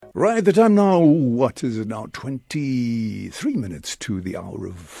Right, the time now, what is it now? 23 minutes to the hour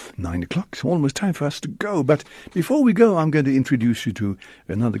of 9 o'clock. It's almost time for us to go. But before we go, I'm going to introduce you to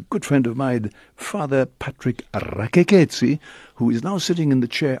another good friend of mine, Father Patrick Rakeketsi, who is now sitting in the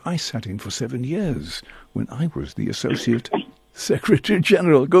chair I sat in for 7 years when I was the Associate Secretary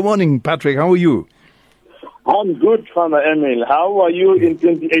General. Good morning, Patrick. How are you? I'm good, Father Emil. How are you in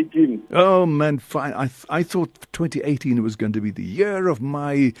 2018? Oh, man, fine. I thought 2018 was going to be the year of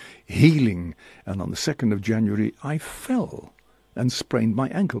my healing. And on the 2nd of January, I fell and sprained my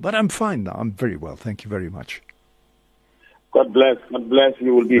ankle. But I'm fine now. I'm very well. Thank you very much. God bless. God bless.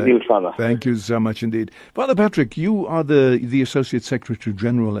 You will be healed, Father. Thank you so much indeed. Father Patrick, you are the Associate Secretary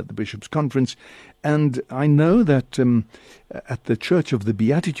General at the Bishops' Conference. And I know that at the Church of the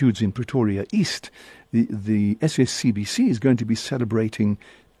Beatitudes in Pretoria East, the SACBC is going to be celebrating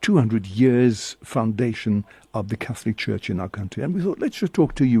 200 years foundation of the Catholic Church in our country. And we thought, let's just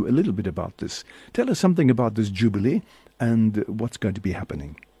talk to you a little bit about this. Tell us something about this jubilee and what's going to be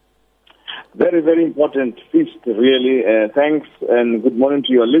happening. Very, very important feast, really. Thanks and good morning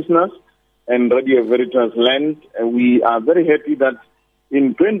to your listeners and Radio Veritas Land. We are very happy that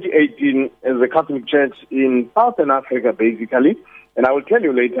in 2018, as the Catholic Church in Southern Africa, basically, and I will tell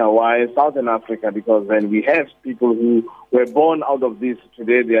you later why Southern Africa, because then we have people who were born out of this.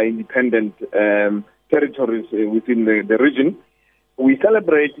 Today they are independent territories within the region. We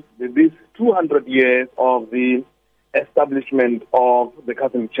celebrate this 200 years of the establishment of the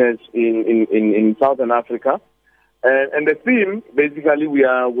Catholic Church in Southern Africa. And the theme, basically, we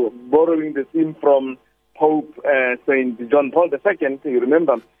are borrowing the theme from Pope St. John Paul II. You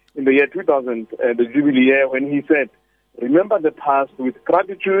remember in the year 2000, the Jubilee year, when he said, remember the past with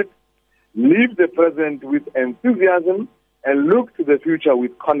gratitude, live the present with enthusiasm, and look to the future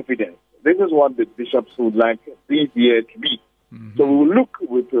with confidence. This is what the bishops would like this year to be. Mm-hmm. So we will look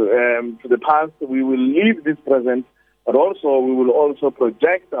to the past, we will live this present, but also we will also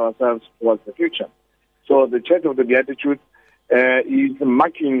project ourselves towards the future. So the Church of the Beatitudes is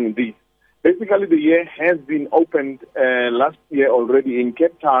marking this. Basically, the year has been opened last year already in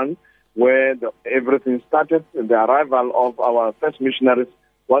Cape Town, where everything started. The arrival of our first missionaries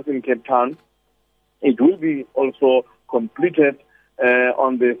was in Cape Town. It will be also completed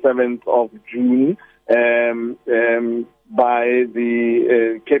on the 7th of June by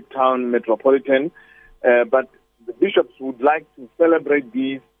the Cape Town Metropolitan. But the bishops would like to celebrate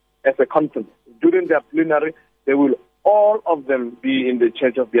these as a conference. During their plenary, they will all of them be in the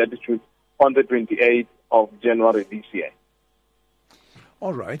Church of Beatitudes on the 28th of January this year.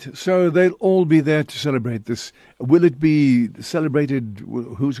 All right. So they'll all be there to celebrate this. Will it be celebrated?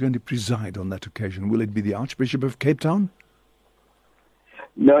 Who's going to preside on that occasion? Will it be the Archbishop of Cape Town?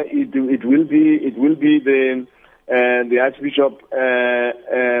 No, it will be the Archbishop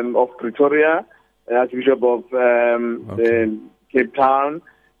of Pretoria, Archbishop of Cape Town,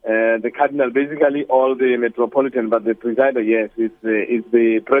 the Cardinal, basically all the Metropolitan, but the presider, yes, is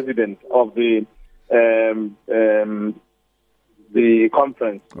the President of the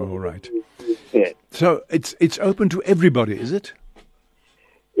conference. All right. Yeah. So it's open to everybody, is it?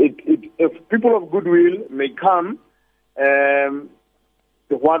 If people of goodwill may come,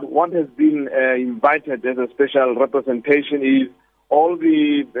 what has been invited as a special representation is all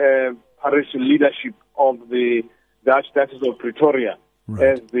the parish leadership of the Archdiocese of Pretoria, right,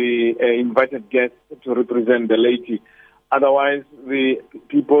 as the invited guests to represent the laity. Otherwise, the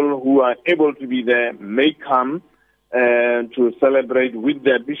people who are able to be there may come to celebrate with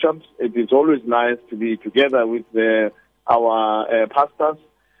their bishops. It is always nice to be together with our pastors.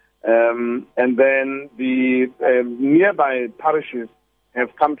 And then the nearby parishes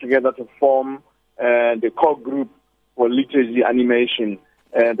have come together to form the core group for liturgy animation.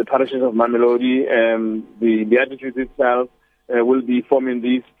 The parishes of Mamelodi, the Beatitudes itself will be forming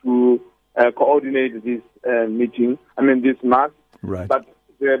these to coordinate this this mass. Right. But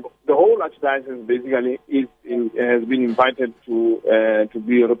the whole archdiocese basically has been invited to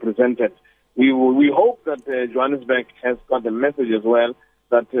be represented. We hope that Johannesburg has got the message as well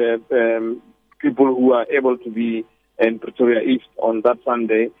that people who are able to be in Pretoria East on that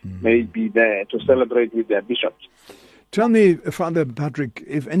Sunday may be there to celebrate with their bishops. Tell me, Father Patrick,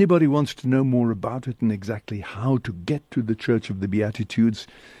 if anybody wants to know more about it and exactly how to get to the Church of the Beatitudes,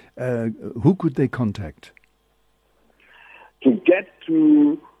 who could they contact? To get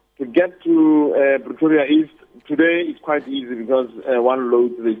to Pretoria East today is quite easy because one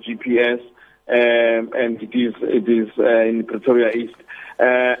loads the GPS and it is in Pretoria East.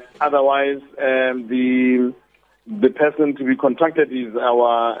 Otherwise, the person to be contacted is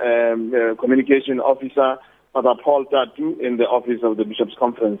our communication officer, Father Paul Tatu in the office of the Bishops'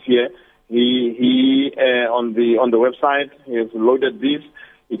 Conference here. He on the website, he has loaded this.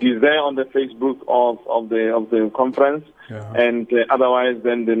 It is there on the Facebook of the conference, and otherwise,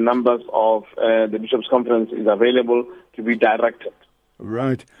 then the numbers of the Bishops' Conference is available to be directed.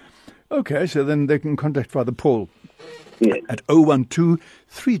 Right. Okay, so then they can contact Father Paul at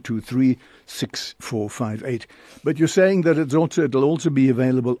 012-323-6458. But you're saying that it'll also be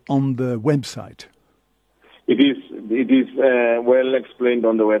available on the website. It is well explained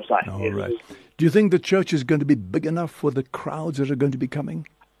on the website. All right. Do you think the church is going to be big enough for the crowds that are going to be coming?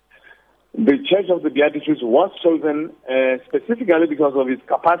 The Church of the Beatitudes was chosen specifically because of its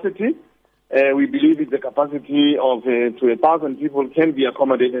capacity. We believe the capacity of to 1,000 people can be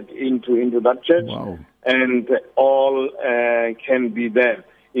accommodated into that church. Wow. And all can be there.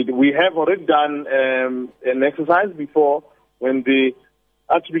 We have already done an exercise before when the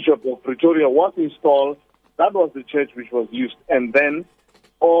Archbishop of Pretoria was installed. That was the church which was used. And then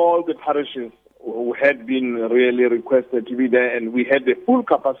all the parishes who had been really requested to be there, and we had the full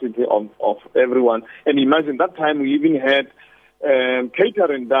capacity of everyone. And imagine that time we even had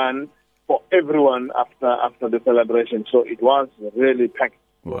catering done for everyone after the celebration. So it was really packed.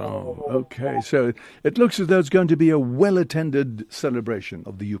 Wow. Okay. So it looks as though it's going to be a well-attended celebration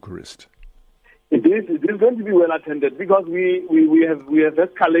of the Eucharist. It is going to be well attended because we have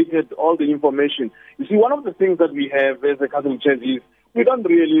escalated all the information. You see, one of the things that we have as a Catholic Church is we don't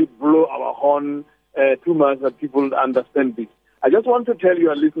really blow our horn too much that people understand this. I just want to tell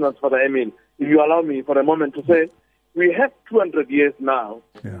your listeners, Father Emil, if you allow me for a moment to say, we have 200 years now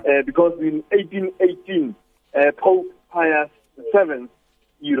because in 1818, Pope Pius VII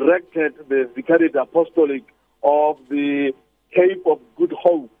erected the Vicariate Apostolic of the Cape of Good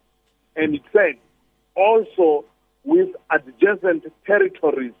Hope. And it said, also with adjacent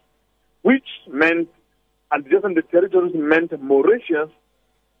territories, which meant adjacent territories meant Mauritius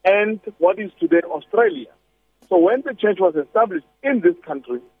and what is today Australia. So when the church was established in this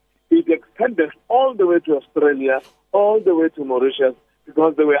country, it extended all the way to Australia, all the way to Mauritius,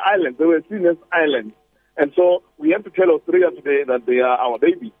 because they were islands, they were seen as islands. And so we have to tell Australia today that they are our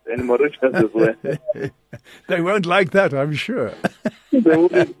babies, and Mauritius as well. They won't like that, I'm sure. They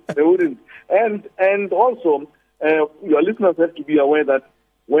wouldn't. And also, your listeners have to be aware that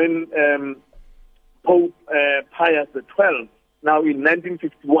when Pope Pius XII, now in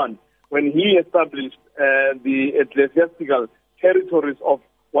 1951, when he established the ecclesiastical territories of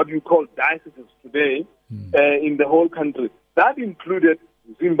what you call dioceses today in the whole country, that included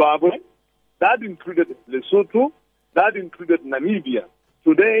Zimbabwe, that included Lesotho, that included Namibia.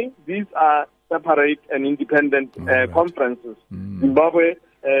 Today, these are separate and independent conferences. Zimbabwe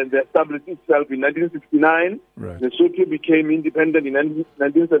they established itself in 1969. Right. Lesotho became independent in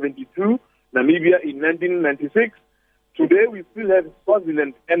 1972. Namibia in 1996. Today, we still have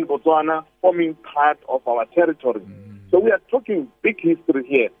Swaziland and Botswana forming part of our territory. So we are talking big history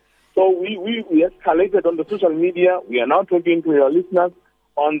here. So we escalated on the social media. We are now talking to your listeners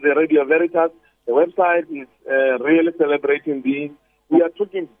on the Radio Veritas. The website is really celebrating this. We are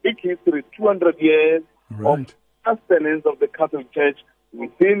talking big history, 200 years of sustenance of the Catholic Church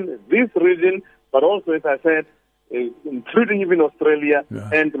within this region, but also, as I said, including even Australia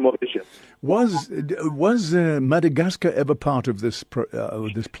and Mauritius. Was Madagascar ever part of this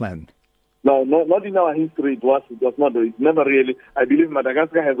plan? No, not in our history. It was not. It's never really. I believe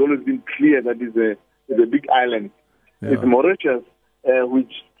Madagascar has always been clear that it's a big island. Yeah. It's Mauritius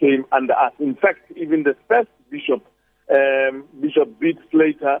which came under us. In fact, even the first bishop, Bishop Bede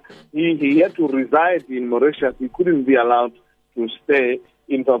Slater, he had to reside in Mauritius. He couldn't be allowed to stay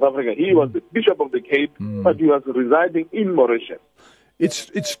in South Africa. He was the Bishop of the Cape, but he was residing in Mauritius.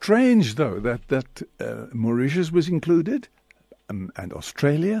 It's strange, though, that Mauritius was included, and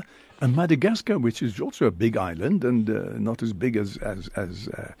Australia, and Madagascar, which is also a big island and not as big as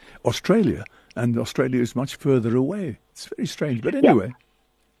Australia, and Australia is much further away. It's very strange, but anyway. Yeah.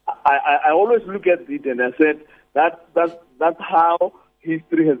 I always look at it and I said that's how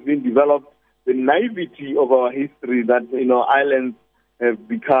history has been developed. The naivety of our history that islands have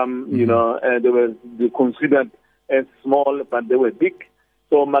become, they were considered as small, but they were big.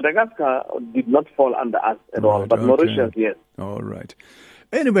 So Madagascar did not fall under us at all, but Mauritius, yes. All right.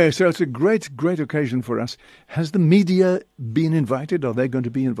 Anyway, so it's a great occasion for us. Has the media been invited? Are they going to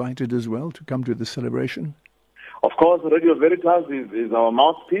be invited as well to come to the celebration? Of course, Radio Veritas is our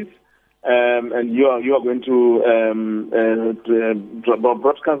mouthpiece, and you are going to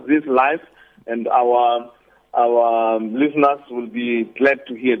broadcast this live, and our listeners will be glad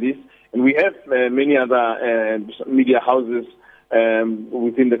to hear this. And we have many other media houses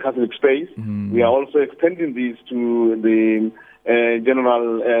within the Catholic space. We are also extending these to the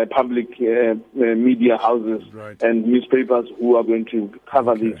general public media houses and newspapers who are going to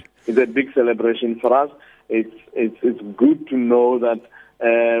cover this. It's a big celebration for us. It's good to know that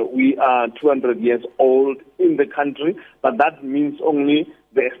we are 200 years old in the country, but that means only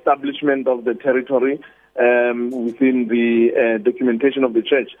the establishment of the territory within the documentation of the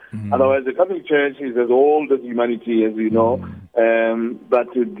church. Otherwise, the Catholic Church is as old as humanity, as we know, but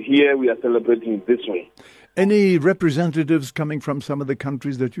here we are celebrating it this way. Any representatives coming from some of the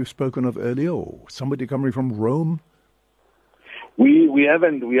countries that you've spoken of earlier, or somebody coming from Rome? We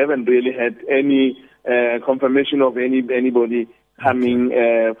haven't really had any confirmation of anybody coming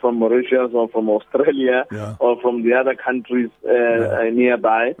from Mauritius or from Australia or from the other countries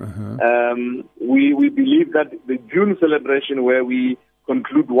nearby. We believe that the June celebration, where we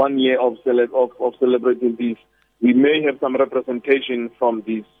conclude 1 year of celebrating this, we may have some representation from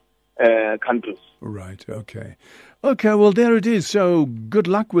these countries. Right, okay. Okay, well, there it is. So good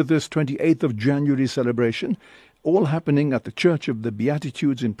luck with this 28th of January celebration, all happening at the Church of the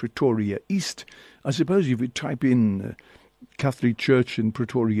Beatitudes in Pretoria East. I suppose if you type in Catholic Church in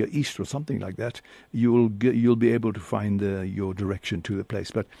Pretoria East or something like that, you'll be able to find your direction to the place.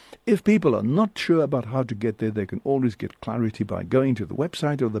 But if people are not sure about how to get there, they can always get clarity by going to the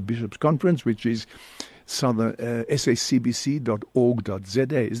website of the Bishops' Conference, which is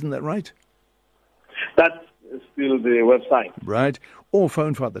SACBC.org.za. Isn't that right? That's still the website. Right. Or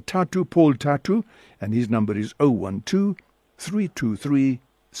phone Father Tatu, Paul Tatu, and his number is 012 323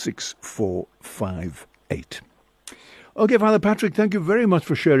 6458. Okay, Father Patrick, thank you very much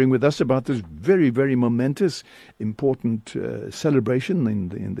for sharing with us about this very, very momentous, important celebration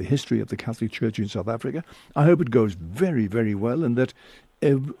in the history of the Catholic Church in South Africa. I hope it goes very, very well, and that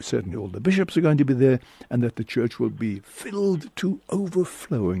certainly all the bishops are going to be there, and that the church will be filled to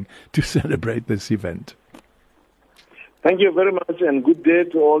overflowing to celebrate this event. Thank you very much, and good day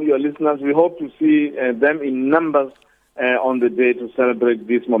to all your listeners. We hope to see them in numbers on the day to celebrate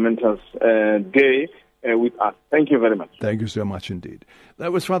this momentous day with us. Thank you very much. Thank you so much indeed.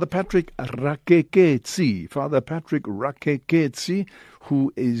 That was Father Patrick Rakeketsi. Father Patrick Rakeketsi,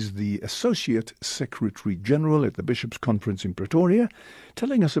 who is the Associate Secretary General at the Bishops' Conference in Pretoria,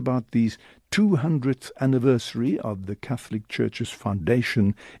 telling us about the 200th anniversary of the Catholic Church's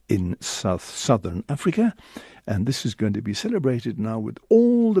foundation in Southern Africa. And this is going to be celebrated now with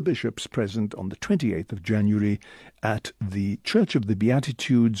all the bishops present on the 28th of January at the Church of the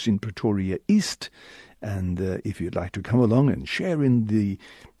Beatitudes in Pretoria East. And if you'd like to come along and share in the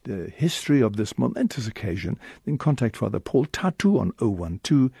history of this momentous occasion, then contact Father Paul Tatu on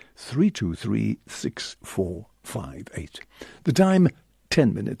 012 323 6458. The time,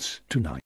 10 minutes to 9.